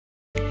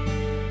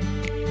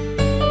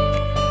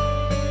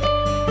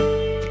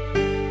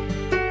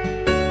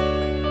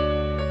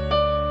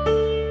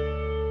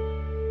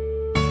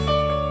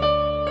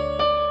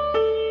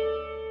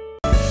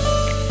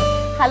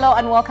Hello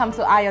and welcome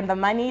to Eye on the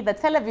Money, the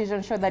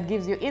television show that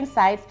gives you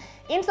insights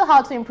into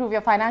how to improve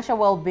your financial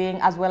well-being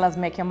as well as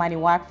make your money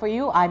work for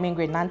you. I'm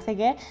Ingrid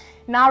Nantege.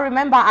 Now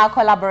remember, our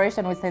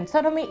collaboration with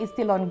Centonomy is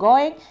still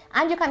ongoing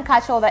and you can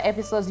catch all the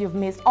episodes you've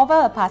missed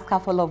over the past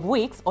couple of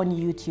weeks on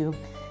YouTube.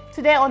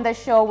 Today on the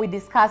show, we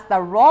discuss the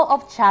role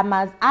of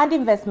Chamas and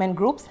investment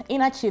groups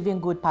in achieving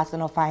good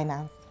personal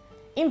finance.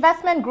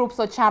 Investment groups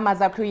or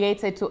Chamas are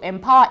created to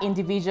empower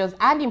individuals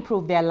and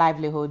improve their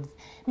livelihoods.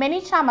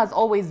 Many Chamas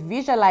always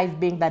visualize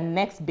being the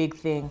next big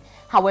thing.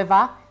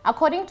 However,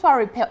 according to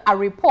a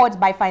report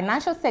by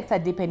Financial Sector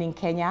Deepen in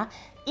Kenya,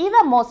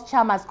 either most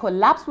Chamas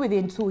collapse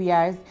within 2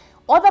 years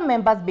or the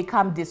members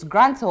become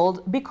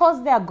disgruntled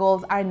because their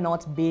goals are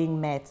not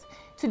being met.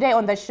 Today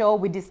on the show,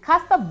 we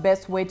discuss the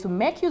best way to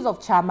make use of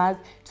Chamas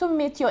to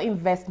meet your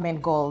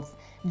investment goals.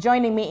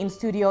 Joining me in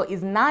studio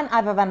is none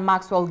other than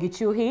Maxwell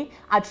Gichuhi,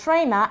 a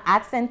trainer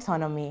at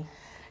Centonomy.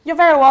 You're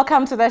very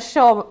welcome to the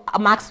show,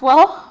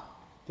 Maxwell.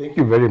 Thank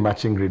you very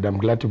much, Ingrid. I'm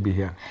glad to be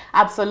here.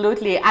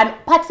 Absolutely. And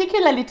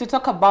particularly to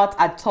talk about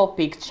a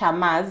topic,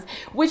 Chamas,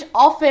 which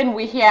often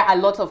we hear a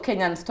lot of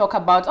Kenyans talk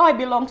about. Oh, I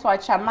belong to a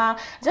Chamaa.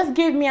 Just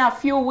give me a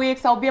few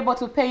weeks. I'll be able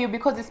to pay you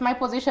because it's my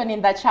position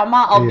in the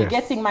Chamaa. I'll be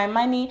getting my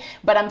money.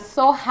 But I'm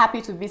so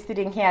happy to be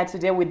sitting here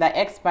today with the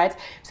experts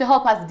to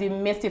help us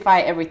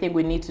demystify everything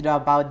we need to know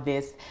about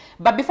this.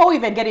 But before we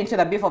even get into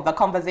the beef of the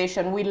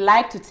conversation, we'd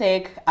like to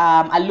take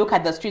a look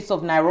at the streets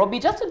of Nairobi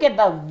just to get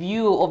the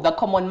view of the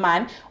common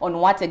man on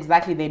what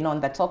exactly they know on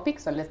the topic.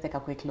 So let's take a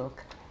quick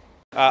look.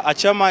 A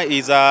Chamaa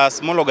is a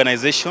small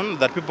organization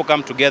that people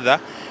come together,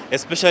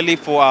 especially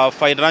for a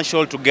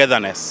financial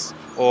togetherness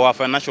or a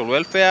financial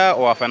welfare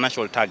or a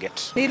financial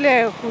target.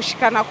 Ile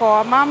kushikana kwa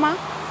wamama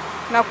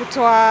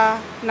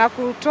na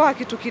kutoa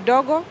kitu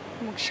kidogo,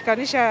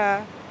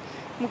 mkishikanisha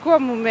mkiwa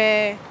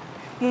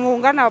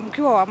muungana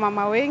mkiwa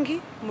wamama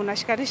wengi,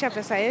 mnashikanisha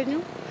pesa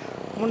yenu,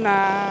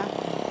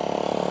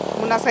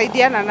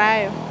 mnasaidiana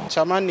nayo.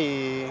 Chamaa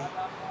ni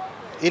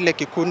ile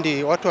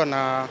kikundi watu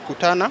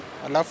wanakutana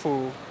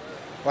alafu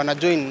wana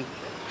join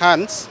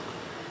hands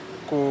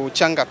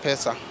kuchanga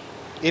pesa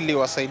ili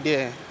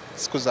wasaidie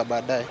siku za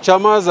baadaye.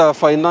 Chamas are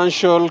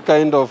financial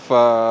kind of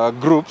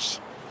groups.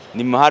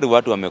 Ni mahali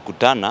watu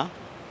wamekutana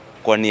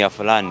kwa nia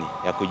fulani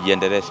ya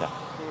kujiendeleza.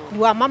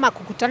 Wamama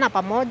kukutana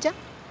pamoja,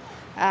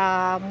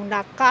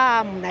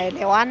 mnakaa,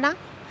 mnaelewana,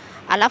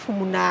 alafu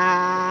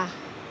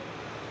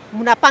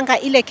mnapanga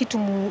ile kitu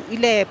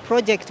ile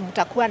project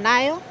mtakuwa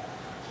nayo.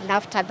 And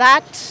after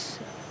that,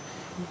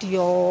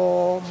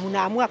 ndio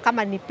mnaamua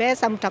kama ni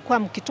pesa mtakuwa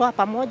mkitoa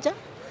pamoja,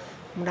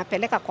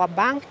 mnapeleka kwa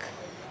bank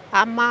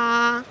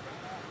ama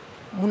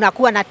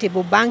mnakuwa na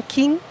table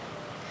banking,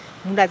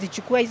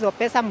 mnazichukua hizo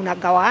pesa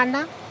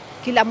mnagawana,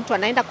 kila mtu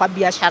anaenda kwa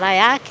biashara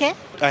yake.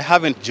 I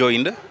haven't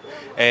joined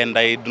and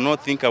I do not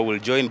think I will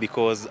join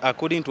because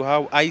according to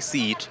how I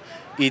see it,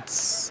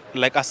 it's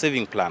like a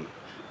saving plan.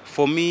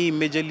 For me,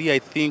 majorly, I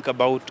think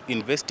about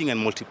investing and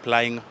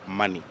multiplying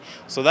money.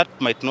 So that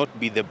might not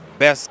be the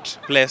best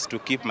place to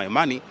keep my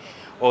money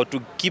or to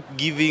keep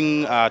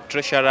giving a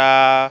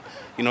treasurer,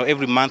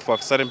 every month for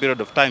a certain period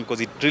of time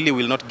because it really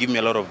will not give me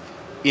a lot of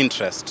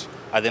interest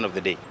at the end of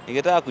the day.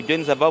 Ningetaka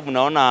kujoin sababu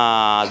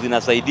naona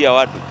zinasaidia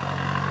watu.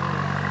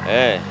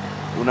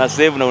 Una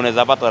save na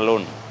unaweza pata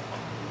loan.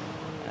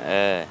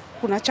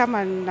 Kuna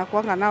chama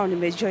nakuanga nao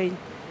nimejoin.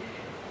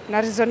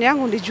 Na reason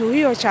yangu ni juu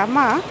hiyo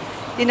chama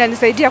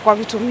inanisaidia kwa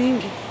vitu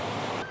mingi.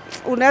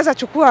 Unaweza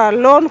chukua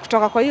loan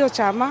kutoka kwa hiyo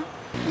chama.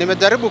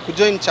 Nimejaribu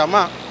kujoin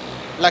chama,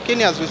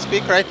 lakini as we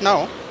speak right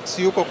now,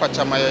 siyuko kwa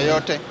chama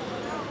yoyote.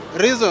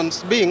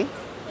 Reasons being,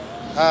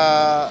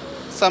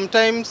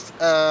 sometimes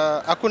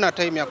hakuna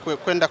time ya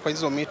kwenda kwa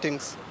hizo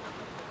meetings.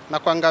 Na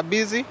kwanga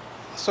busy,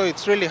 so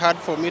it's really hard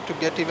for me to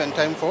get even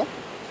time for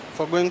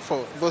going for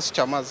those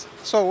chamas.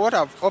 So what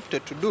I've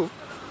opted to do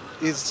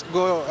is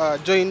go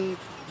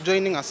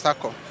joining a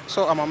circle.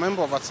 So I'm a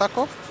member of a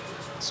circle.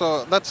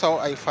 So that's how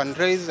I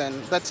fundraise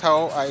and that's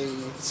how I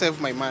save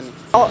my money.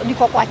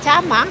 Niko kwa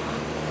chama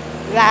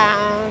la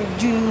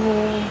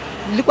juu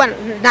nilikuwa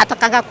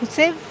natakanga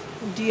kusave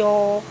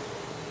ndio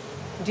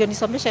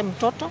nisomeshe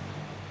mtoto.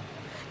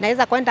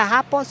 Naweza kwenda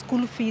hapo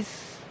school fees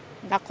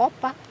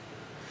nakopa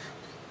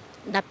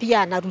na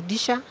pia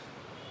narudisha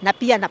na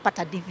pia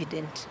napata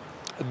dividend.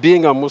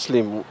 Being a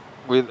Muslim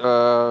with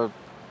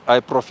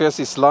I profess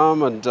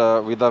Islam and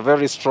with a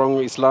very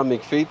strong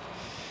Islamic faith.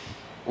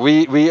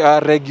 We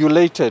are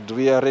regulated.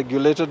 We are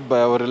regulated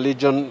by our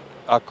religion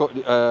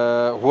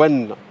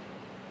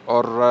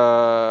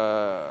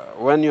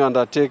when you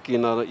undertake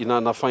in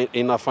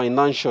a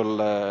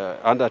financial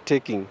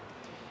undertaking,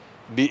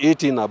 be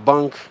it in a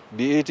bank,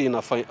 be it in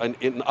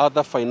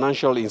other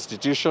financial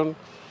institution,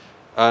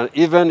 and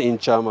even in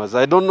chamas.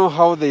 I don't know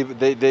how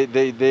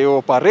they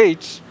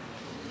operate,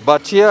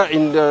 but here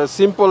in the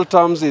simple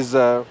terms is.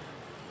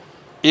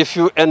 If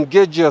you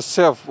engage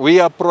yourself, we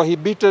are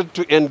prohibited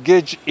to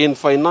engage in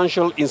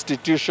financial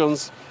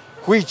institutions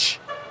which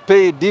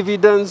pay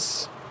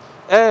dividends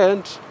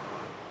and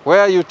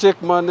where you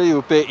take money,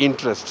 you pay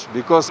interest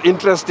because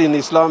interest in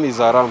Islam is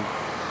haram.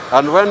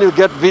 And when you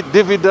get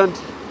dividend,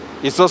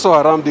 it's also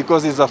haram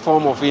because it's a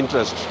form of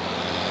interest.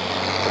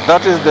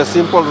 That is the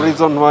simple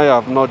reason why I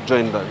have not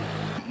joined them.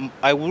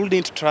 I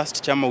wouldn't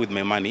trust Chamaa with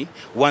my money.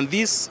 When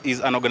this is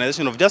an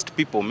organization of just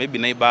people, maybe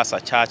neighbors,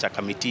 a church, a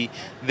committee,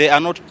 they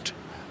are not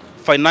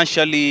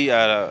financially,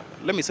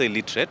 let me say,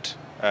 literate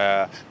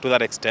to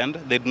that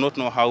extent. They do not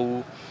know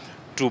how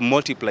to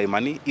multiply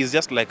money. It's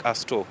just like a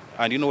store.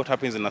 And you know what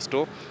happens in a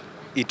store?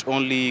 It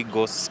only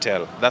goes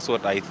stale. That's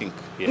what I think.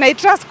 Yeah. Na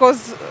trust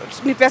cause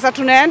ni pesa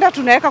tunaenda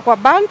tunaweka kwa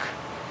bank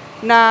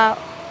na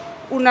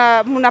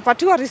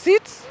mnapatiwa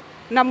receipts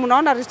na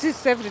mnaona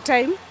receipts every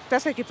time.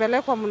 Pesa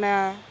ikipelekwa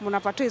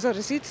mnapatiwa hizo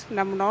receipts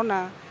na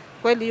mnaona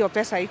kweli hiyo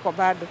pesa iko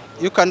bado.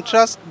 You can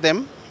trust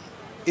them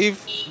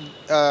if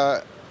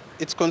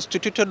it's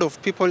constituted of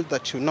people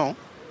that you know.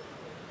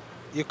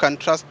 You can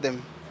trust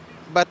them.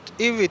 But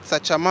if it's a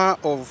Chamaa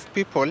of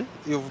people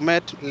you've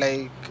met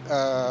like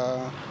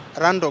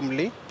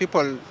randomly,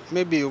 people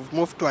maybe you've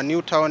moved to a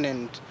new town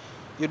and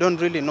you don't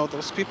really know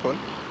those people,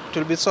 it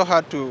will be so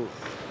hard to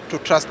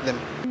trust them.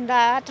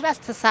 Na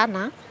trust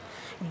sana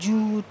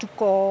juu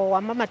tuko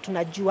wamama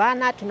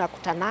tunajuana,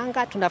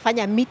 tunakutananga,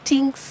 tunafanya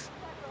meetings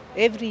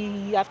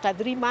every after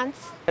 3 months.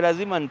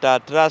 Lazima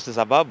nitatrust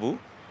sababu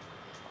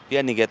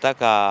pia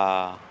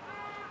ningetaka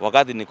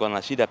wakati niko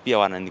na shida pia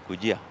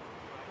wananikujia.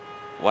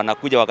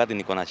 Wanakuja wakati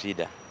niko na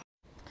shida.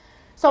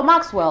 So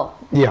Maxwell,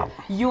 Yeah.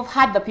 you've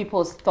had the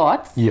people's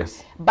thoughts.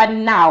 Yes. But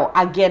now,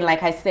 again,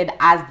 like I said,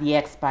 as the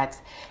expert,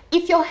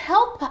 if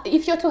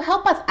you're to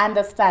help us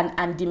understand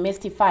and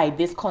demystify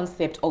this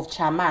concept of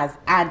Chamaas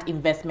and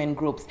investment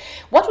groups,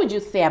 what would you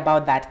say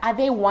about that? Are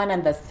they one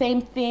and the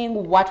same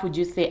thing? What would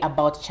you say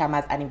about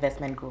Chamaas and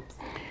investment groups?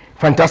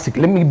 Fantastic.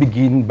 Let me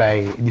begin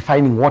by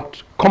defining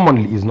what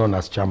commonly is known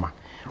as Chamaa,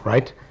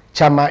 right?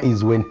 Chamaa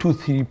is when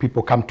 2-3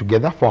 people come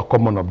together for a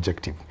common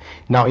objective.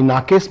 Now, in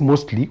our case,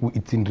 mostly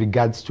it's in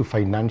regards to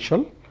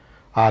financial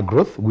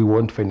growth. We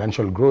want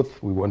financial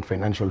growth. We want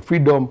financial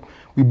freedom.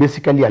 We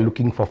basically are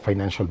looking for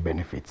financial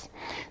benefits.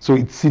 So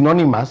it's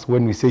synonymous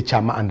when we say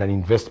Chamaa and an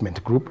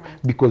investment group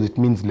because it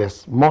means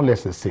more or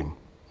less the same.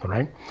 All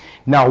right.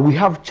 Now, we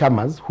have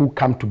Chamaas who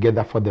come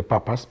together for the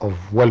purpose of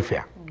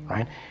welfare.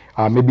 Right.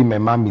 Maybe my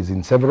mom is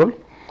in several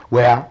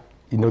where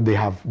they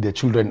have their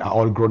children are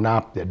all grown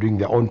up, they're doing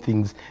their own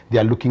things, they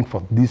are looking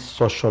for this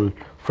social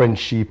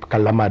friendship,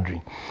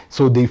 camaraderie.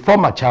 So they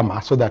form a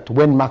Chamaa so that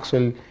when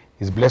Maxwell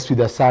is blessed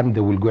with a son,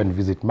 they will go and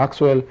visit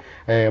Maxwell.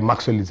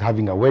 Maxwell is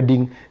having a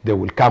wedding, they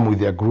will come with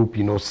their group,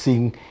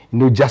 sing,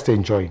 just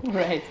enjoy.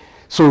 Right.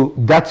 So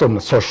that's on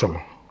a social,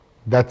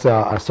 that's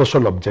a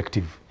social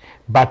objective.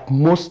 But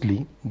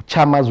mostly,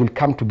 Chamaas will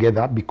come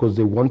together because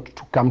they want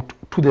to come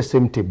to the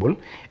same table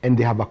and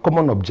they have a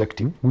common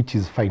objective, which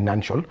is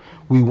financial.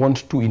 We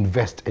want to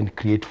invest and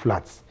create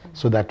flats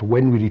so that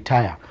when we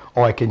retire,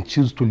 or I can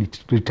choose to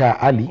retire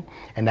early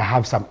and I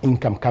have some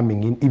income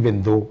coming in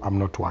even though I'm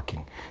not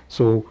working.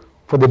 So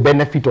for the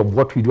benefit of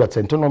what we do at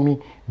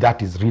Centonomy,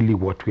 that is really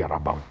what we are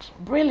about.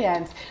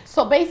 Brilliant.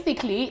 So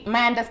basically,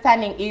 my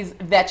understanding is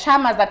there are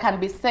Chamaas that can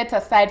be set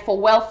aside for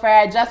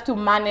welfare, just to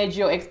manage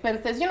your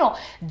expenses,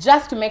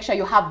 just to make sure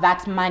you have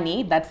that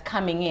money that's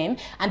coming in.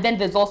 And then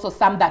there's also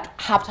some that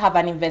have to have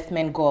an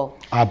investment goal.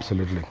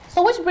 Absolutely.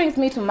 So which brings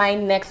me to my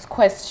next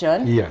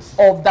question. Yes.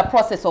 Of the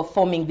process of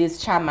forming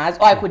these Chamaas,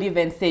 or I could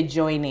even say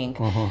joining.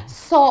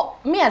 So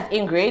me as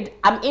Ingrid,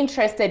 I'm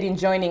interested in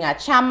joining a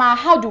Chamaa.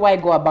 How do I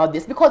go about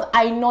this? Because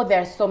I know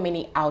there are so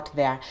many out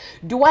there.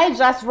 Do I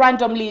just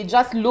randomly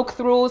just look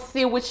through,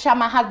 see which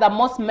Chamaa has the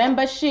most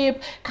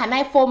membership? Can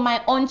I form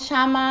my own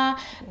Chamaa?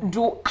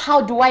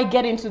 How do I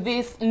get into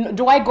this?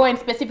 Do I go in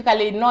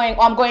specifically knowing,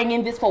 I'm going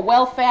in this for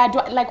welfare?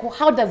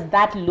 How does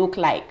that look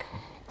like?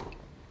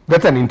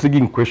 That's an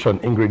intriguing question,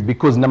 Ingrid,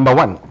 because number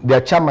one, there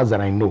are Chamaas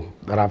that I know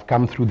that have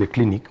come through the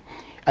clinic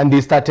and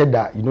they started,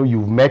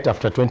 you've met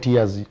after 20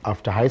 years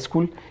after high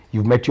school,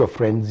 you've met your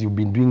friends, you've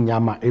been doing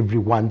Nyama every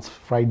once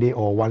Friday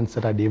or one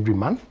Saturday every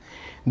month.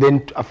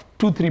 Then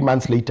 2-3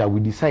 months later, we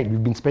decide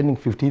we've been spending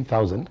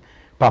 15,000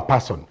 per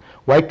person.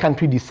 Why can't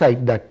we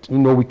decide that,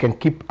 we can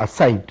keep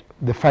aside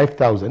the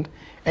 5,000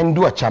 and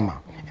do a Chamaa?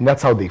 And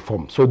that's how they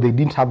formed. So they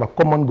didn't have a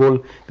common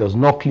goal. There was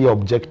no clear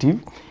objective.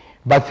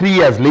 But 3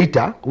 years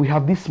later, we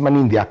have this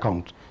money in the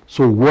account.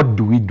 So what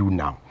do we do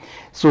now?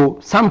 So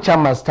some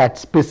Chamaas start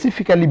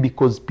specifically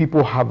because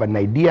people have an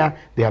idea,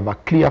 they have a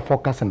clear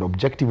focus and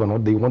objective on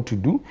what they want to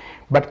do,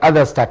 but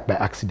others start by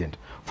accident.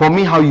 For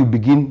me, how you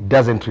begin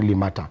doesn't really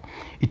matter.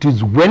 It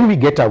is when we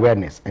get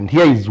awareness, and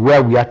here is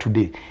where we are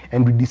today,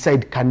 and we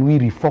decide, can we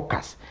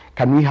refocus?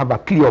 Can we have a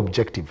clear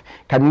objective?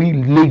 Can we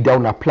lay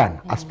down a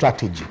plan, a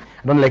strategy?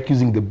 I don't like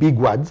using the big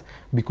words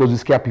because we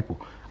scare people.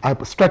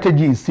 A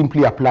strategy is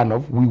simply a plan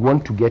of, we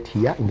want to get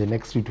here in the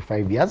next 3 to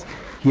 5 years.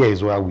 Here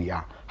is where we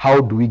are. How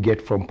do we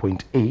get from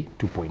point A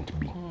to point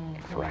B?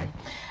 Right.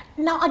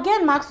 Now,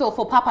 again, Maxwell,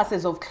 for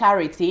purposes of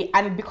clarity,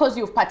 and because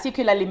you've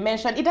particularly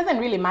mentioned, it doesn't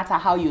really matter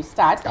how you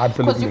start.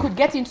 Absolutely. Because you could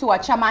get into a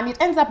Chamaa and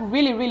it ends up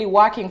really, really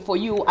working for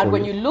you. And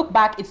when you look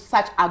back, it's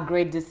such a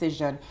great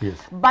decision. Yes.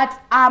 But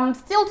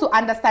still to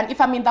understand, if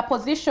I'm in the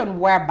position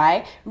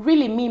whereby,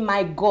 really me,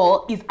 my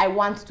goal is I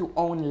want to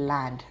own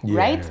land,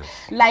 right?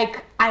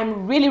 Like,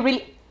 I'm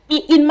really,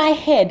 in my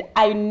head,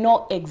 I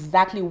know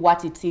exactly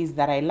what it is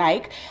that I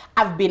like.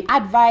 I've been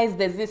advised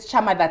there's this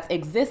Chamaa that's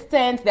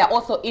existent. They're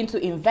also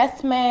into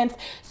investments.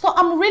 So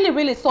I'm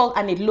really sold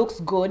and it looks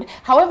good.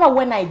 However,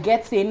 when I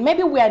get in,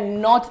 maybe we are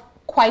not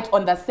quite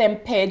on the same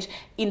page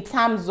in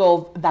terms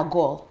of the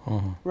goal,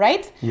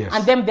 right? Yes.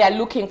 And then they're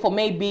looking for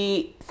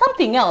maybe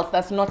something else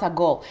that's not a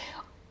goal.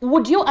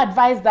 Would you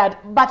advise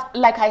that, but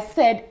like I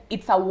said,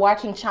 it's a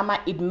working Chamaa,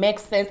 it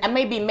makes sense, and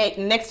maybe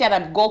next year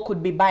that goal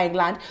could be buying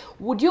land.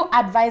 Would you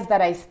advise that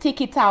I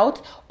stick it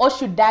out, or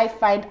should I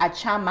find a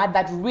Chamaa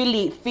that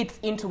really fits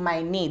into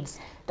my needs?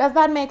 Does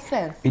that make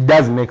sense? It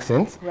does make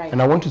sense. Right.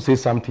 And I want to say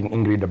something,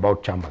 Ingrid,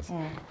 about Chamas.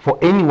 For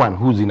anyone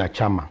who's in a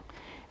Chamaa,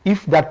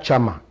 if that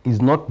Chamaa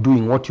is not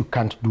doing what you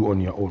can't do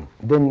on your own,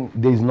 then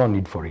there is no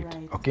need for it,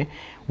 okay?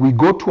 We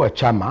go to a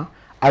Chamaa.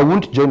 I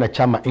won't join a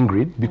Chamaa,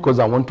 Ingrid, because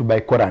I want to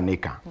buy quarter an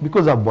acre,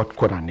 because I've bought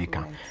quarter an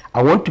acre.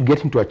 I want to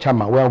get into a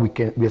Chamaa where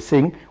we're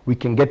saying we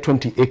can get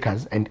 20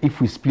 acres, and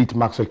if we split,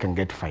 Maxwell can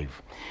get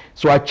 5.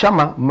 So a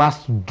Chamaa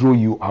must draw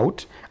you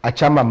out. A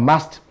Chamaa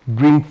must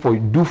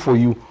do for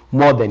you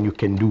more than you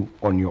can do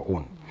on your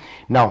own.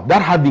 Now,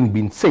 that having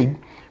been said,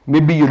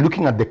 maybe you're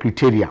looking at the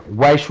criteria.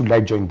 Why should I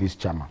join this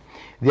Chamaa?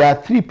 There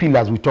are 3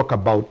 pillars we talk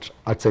about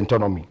at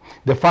Centonomy.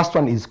 The first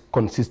one is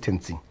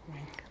consistency.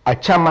 A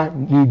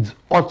Chamaa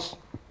ought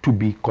to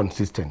be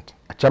consistent.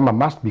 A Chamaa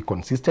must be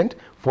consistent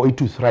for it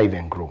to thrive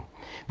and grow.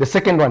 The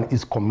second one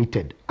is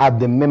committed. Are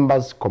the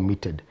members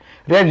committed?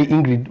 Rarely,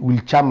 Ingrid, will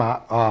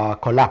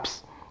Chamaa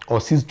collapse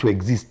or cease to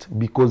exist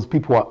because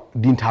people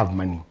didn't have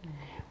money.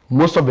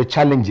 Most of the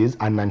challenges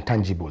are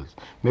non-tangibles.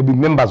 Maybe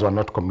members were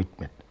not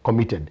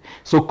committed.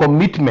 So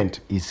commitment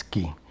is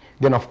key.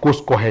 Then, of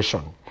course,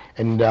 cohesion.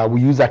 And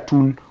we use a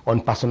tool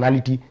on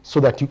personality so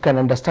that you can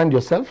understand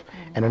yourself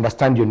and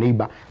understand your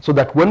neighbor, so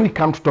that when we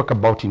come to talk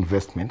about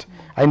investment,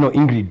 I know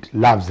Ingrid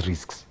loves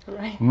risks.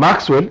 Right.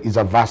 Maxwell is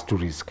averse to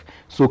risk.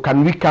 So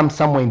can we come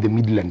somewhere in the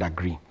middle and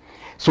agree?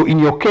 So in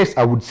your case,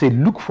 I would say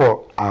look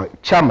for a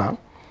Chamaa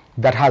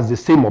that has the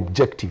same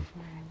objective,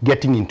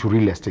 getting into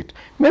real estate.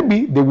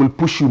 Maybe they will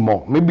push you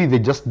more. Maybe they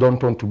just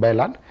don't want to buy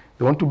land.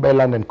 They want to buy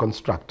land and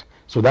construct.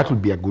 So that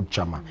would be a good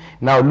Chamaa.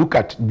 Now look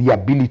at the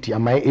ability.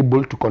 Am I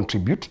able to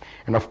contribute?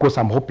 And of course,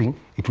 I'm hoping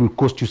it will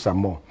cost you some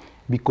more.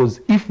 Because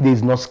if there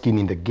is no skin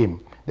in the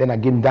game, then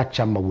again, that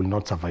Chamaa will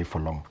not survive for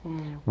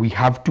long. We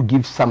have to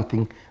give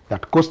something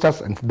that costs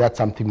us, and that's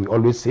something we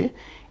always say.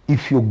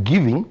 If you're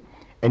giving,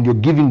 and your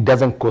giving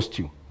doesn't cost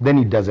you, then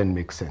it doesn't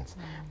make sense.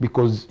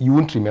 Because you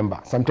won't remember.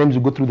 Sometimes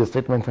you go through the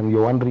statements and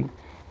you're wondering,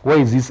 where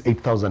is this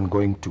 8,000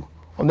 going to?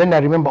 And then I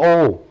remember,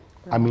 oh,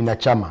 I'm in a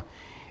Chamaa.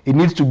 It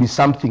needs to be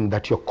something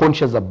that you're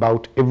conscious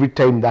about every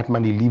time that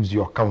money leaves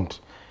your account.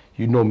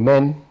 You know,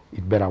 man,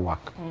 it better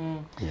work.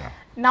 Yeah.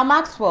 Now,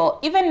 Maxwell,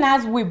 even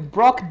as we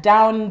broke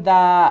down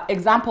the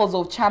examples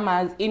of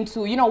Chamaas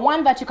into,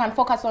 one that you can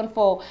focus on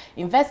for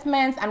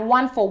investments and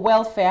one for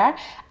welfare,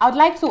 I would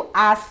like to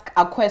ask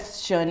a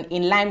question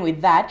in line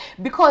with that,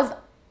 because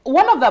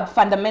one of the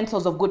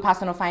fundamentals of good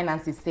personal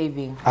finance is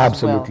saving.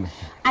 Absolutely. As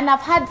well. And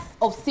I've had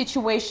of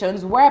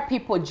situations where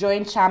people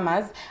join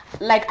Chamaas,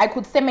 like I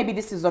could say maybe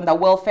this is on the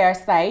welfare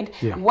side,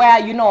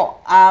 where,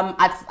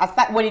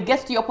 when it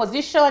gets to your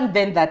position,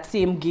 then that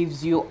team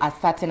gives you a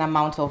certain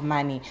amount of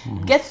money.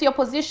 Gets to your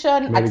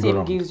position, a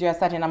team gives you a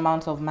certain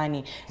amount of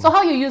money. So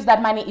how you use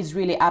that money is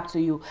really up to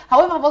you.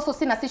 However, I've also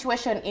seen a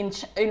situation in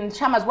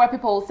Chamaas where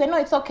people will say, no,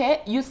 it's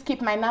okay, you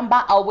skip my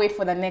number, I'll wait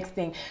for the next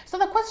thing. So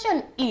the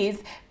question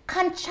is,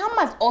 can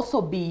Chamaas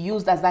also be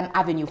used as an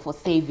avenue for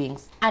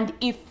savings? And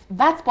if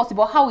that's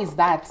possible, how is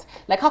that?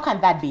 Like, how can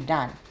that be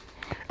done?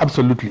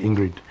 Absolutely,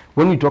 Ingrid.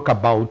 When we talk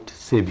about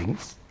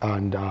savings,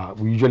 and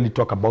we usually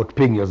talk about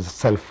paying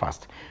yourself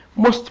first,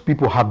 most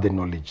people have the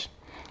knowledge.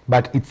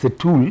 But it's a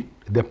tool,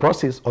 the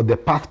process, or the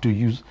path to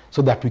use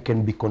so that we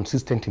can be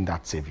consistent in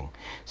that saving.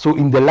 So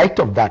in the light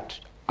of that,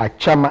 a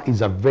Chamaa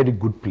is a very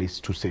good place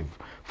to save.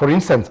 For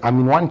instance, I'm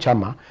in one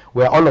Chamaa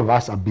where all of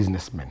us are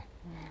businessmen.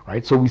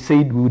 Right? So we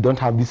said we don't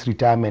have this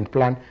retirement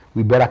plan,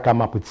 we better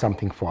come up with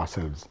something for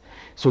ourselves.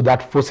 So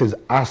that forces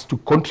us to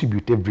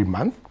contribute every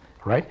month,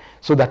 right?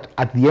 So that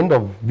at the end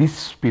of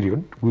this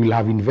period, we will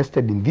have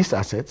invested in these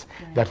assets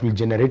that will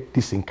generate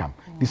this income.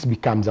 This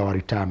becomes our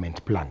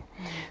retirement plan.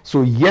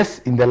 So yes,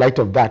 in the light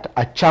of that,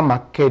 a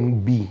Chamaa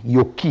can be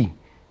your key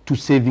to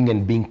saving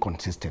and being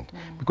consistent.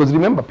 Because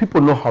remember,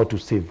 people know how to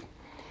save.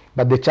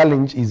 But the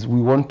challenge is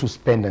we want to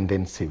spend and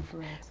then save.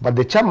 But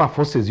the Chamaa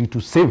forces you to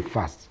save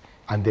first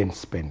and then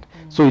spend.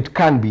 So it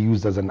can be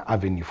used as an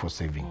avenue for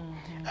saving.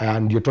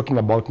 And you're talking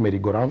about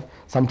merry-go-round.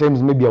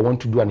 Sometimes maybe I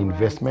want to do an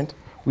investment.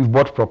 We've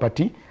bought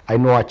property. I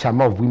know a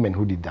Chamaa of women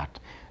who did that.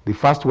 They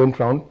first went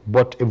round,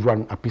 bought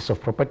everyone a piece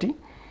of property.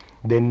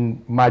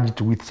 then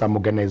merged with some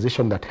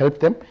organization that helped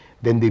them,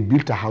 then they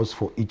built a house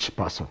for each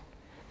person.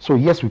 So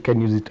yes, we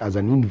can use it as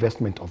an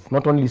investment of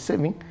not only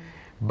saving,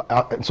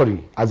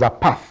 as a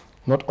path,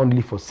 not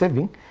only for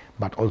saving,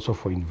 but also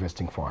for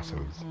investing for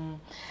ourselves.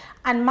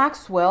 And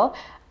Maxwell,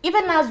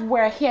 even as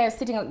we're here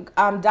sitting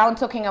down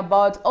talking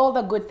about all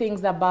the good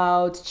things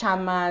about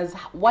Chamas,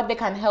 what they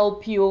can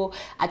help you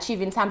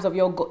achieve in terms of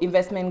your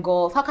investment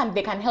goals, how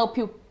they can help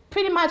you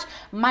pretty much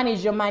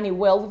manage your money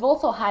well, we've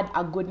also had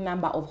a good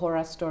number of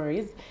horror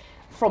stories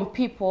from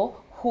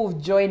people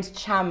who've joined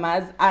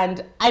Chamas,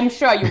 and I'm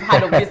sure you've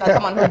heard of this as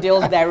someone who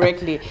deals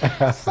directly.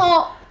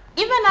 So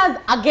even as,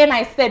 again,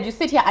 I said, you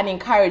sit here and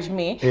encourage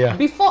me,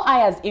 before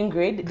I, as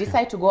Ingrid,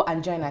 decide to go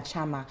and join a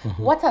Chamaa,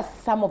 what are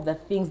some of the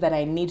things that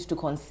I need to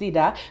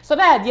consider so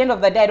that at the end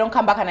of the day, I don't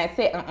come back and I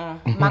say,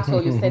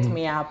 Maxwell, you set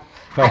me up.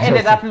 I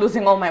ended up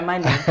losing all my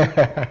money.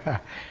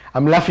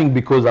 I'm laughing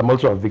because I'm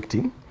also a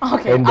victim.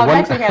 Okay, I'd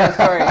like to hear the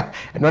story.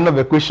 And one of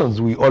the questions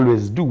we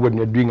always do when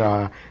you're doing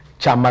our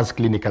Chama's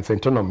clinic at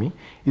Centonomy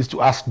is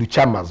to ask, do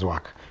Chamas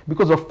work?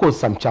 Because of course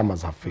some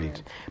Chamas have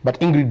failed. But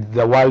Ingrid,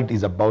 the world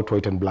is about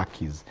white and black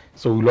keys.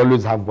 So we'll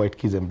always have white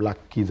keys and black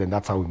keys, and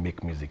that's how we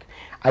make music.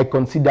 I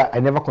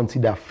never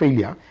consider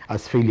failure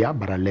as failure,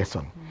 but a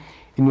lesson.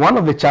 In one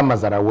of the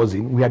Chamas that I was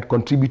in, we had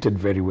contributed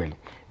very well.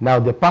 Now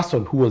the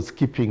person who was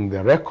keeping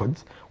the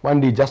records, one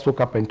day just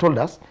woke up and told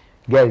us,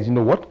 guys, you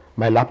know what?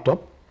 My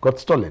laptop got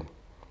stolen.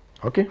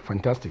 Okay,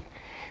 fantastic.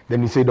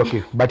 Then we said,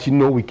 okay, but you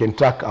know, we can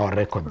track our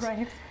records.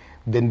 Right.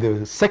 Then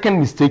the second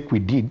mistake we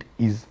did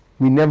is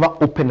we never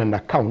opened an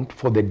account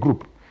for the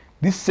group.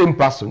 This same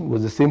person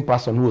was the same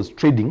person who was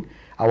trading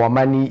our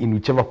money in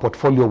whichever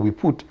portfolio we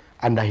put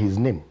under his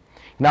name.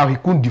 Now he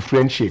couldn't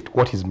differentiate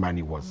what his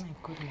money was. Oh my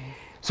goodness.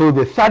 So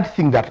the third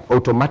thing that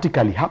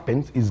automatically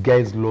happens is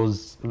guys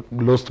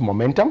lost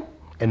momentum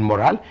and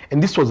morale.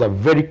 And this was a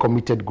very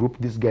committed group.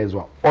 These guys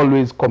were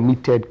always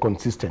committed,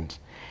 consistent.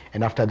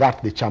 And after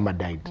that, the Chamaa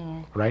died,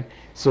 right?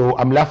 So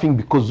I'm laughing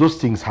because those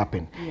things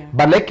happen. Yeah.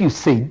 But like you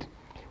said,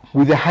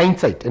 with the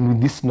hindsight and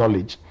with this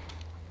knowledge,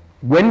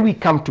 when we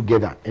come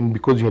together, and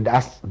because you had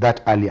asked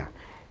that earlier,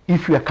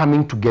 if we are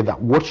coming together,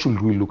 what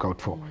should we look out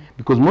for?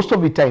 Because most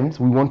of the times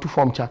we want to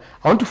form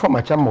I want to form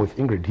a Chamaa with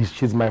Ingrid.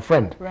 She's my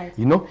friend, right.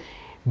 You know.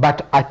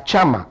 But a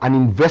Chamaa, an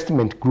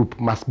investment group,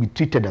 must be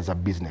treated as a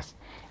business.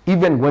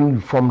 Even when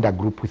we formed a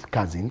group with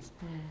cousins,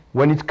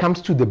 when it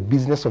comes to the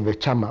business of a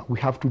Chamaa, we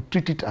have to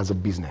treat it as a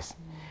business.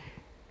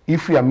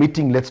 If we are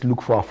meeting, let's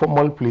look for a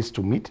formal place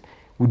to meet.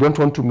 We don't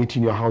want to meet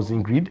in your house,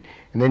 Ingrid,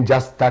 and then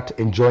just start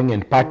enjoying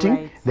and partying.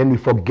 Right. Then we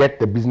forget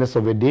the business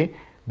of the day.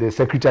 The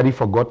secretary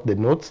forgot the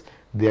notes.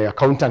 The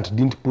accountant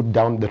didn't put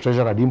down, the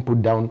treasurer didn't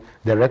put down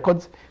the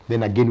records.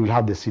 Then again, we'll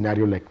have the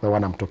scenario like the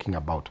one I'm talking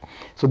about.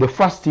 So the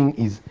first thing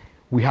is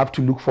we have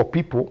to look for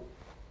people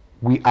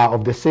we are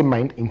of the same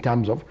mind in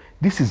terms of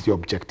this is the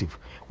objective.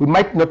 We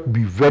might not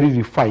be very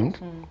refined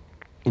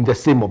in the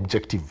same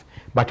objective,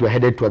 but we're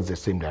headed towards the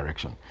same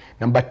direction.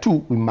 Number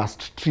two, we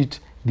must treat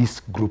this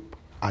group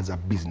as a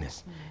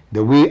business.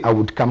 The way I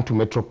would come to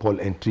Metropole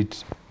and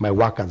treat my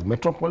work as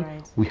Metropole,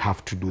 we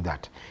have to do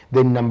that.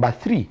 Then number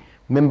three,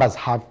 members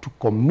have to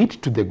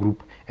commit to the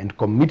group and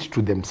commit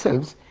to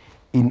themselves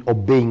in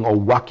obeying or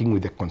working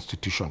with the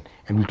Constitution.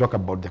 And we'll talk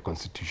about the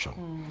Constitution.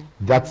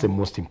 That's the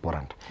most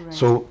important. Right.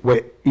 So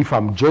if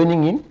I'm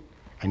joining in,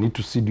 I need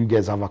to see, do you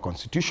guys have a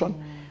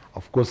Constitution?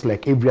 Of course,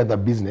 like every other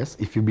business,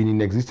 if you've been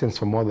in existence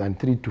for more than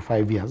 3 to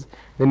 5 years,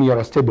 then you're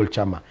a stable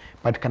Chamaa.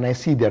 But can I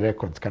see the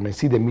records? Can I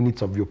see the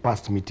minutes of your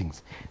past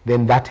meetings?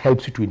 Then that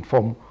helps you to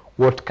inform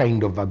what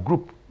kind of a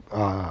group,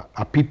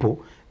 of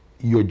people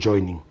you're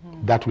joining.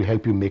 That will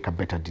help you make a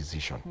better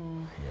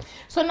decision. Yes.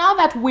 So now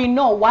that we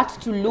know what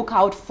to look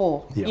out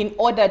for in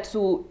order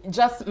to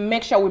just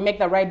make sure we make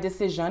the right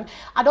decision,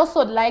 I'd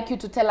also like you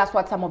to tell us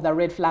what some of the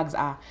red flags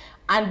are.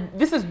 And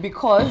this is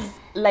because,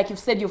 like you've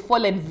said, you've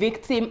fallen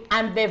victim,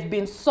 and there've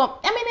been some,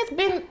 I mean, it's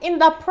been in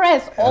the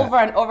press over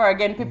and over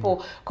again,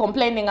 people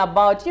complaining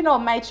about, you know,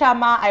 my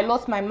Chamaa, I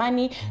lost my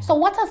money. So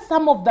what are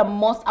some of the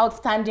most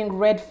outstanding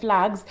red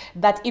flags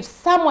that if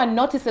someone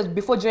notices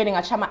before joining a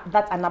Chamaa,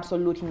 that's an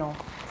absolute no?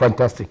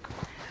 Fantastic.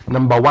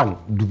 Number one,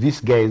 do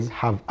these guys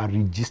have a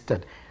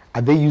registered,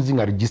 are they using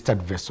a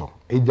registered vessel?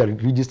 Either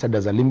registered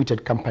as a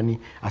limited company,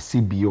 a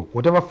CBO,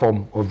 whatever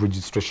form of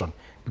registration,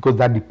 because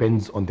that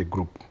depends on the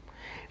group.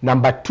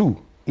 Number two,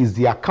 is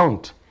the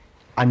account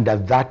under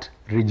that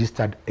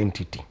registered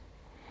entity.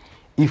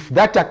 If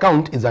that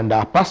account is under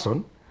a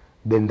person,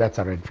 then that's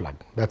a red flag.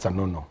 That's a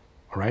no-no, all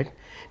right?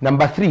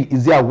 Number three,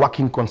 is there a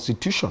working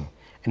constitution?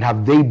 And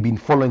have they been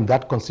following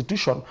that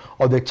constitution,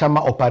 or the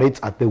Chamaa operates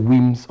at the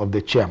whims of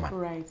the chairman?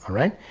 Right. All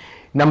right?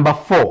 Number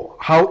four,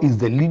 how is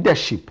the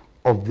leadership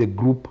of the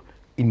group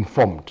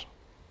informed?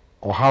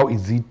 Or how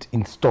is it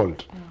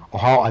installed? Or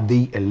how are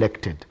they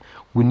elected?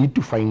 We need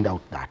to find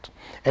out that.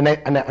 And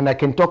I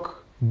can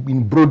talk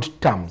in broad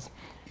terms,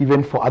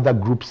 even for other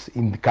groups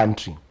in the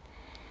country.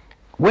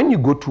 when you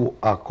go to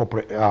a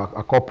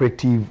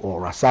cooperative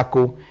or a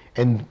SACCO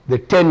and the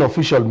 10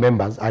 official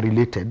members are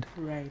related,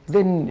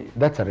 then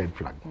that's a red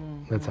flag.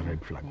 That's a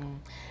red flag.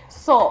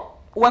 So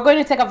we're going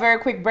to take a very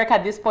quick break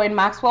at this point,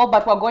 Maxwell,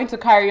 but we're going to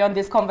carry on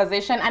this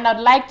conversation, and I'd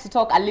like to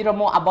talk a little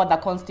more about the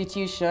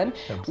Constitution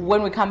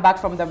when we come back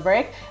from the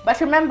break. But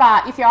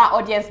remember, if you're our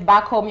audience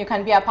back home, you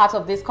can be a part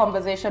of this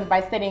conversation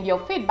by sending your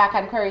feedback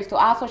and queries to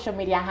our social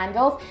media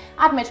handles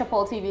at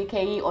Metropole TV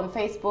KE on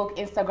Facebook,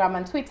 Instagram,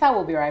 and Twitter.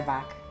 We'll be right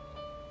back.